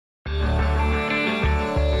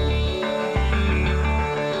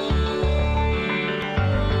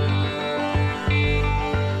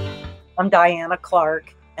I'm Diana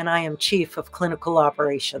Clark, and I am Chief of Clinical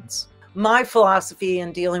Operations. My philosophy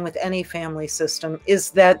in dealing with any family system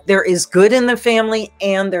is that there is good in the family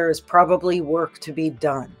and there is probably work to be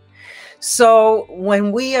done. So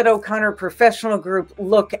when we at O'Connor Professional Group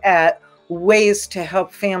look at ways to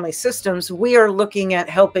help family systems, we are looking at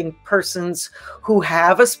helping persons who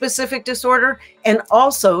have a specific disorder and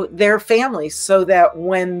also their families, so that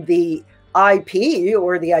when the IP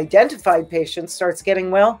or the identified patient starts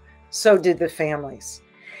getting well, so did the families.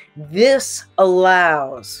 This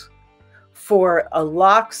allows for a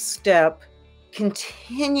lockstep,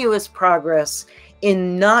 continuous progress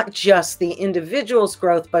in not just the individual's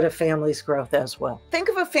growth, but a family's growth as well. Think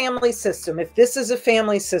of a family system. If this is a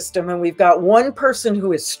family system and we've got one person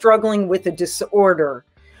who is struggling with a disorder,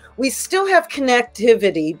 we still have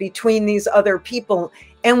connectivity between these other people,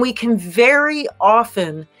 and we can very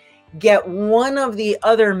often get one of the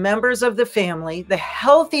other members of the family, the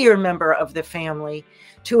healthier member of the family,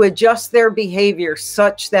 to adjust their behavior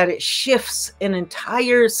such that it shifts an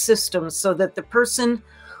entire system so that the person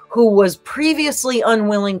who was previously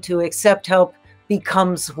unwilling to accept help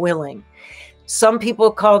becomes willing. Some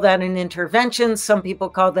people call that an intervention. Some people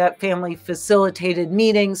call that family facilitated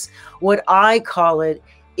meetings. What I call it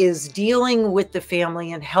is dealing with the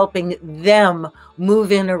family and helping them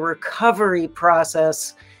move in a recovery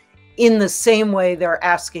process in the same way they're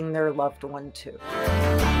asking their loved one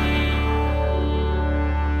to.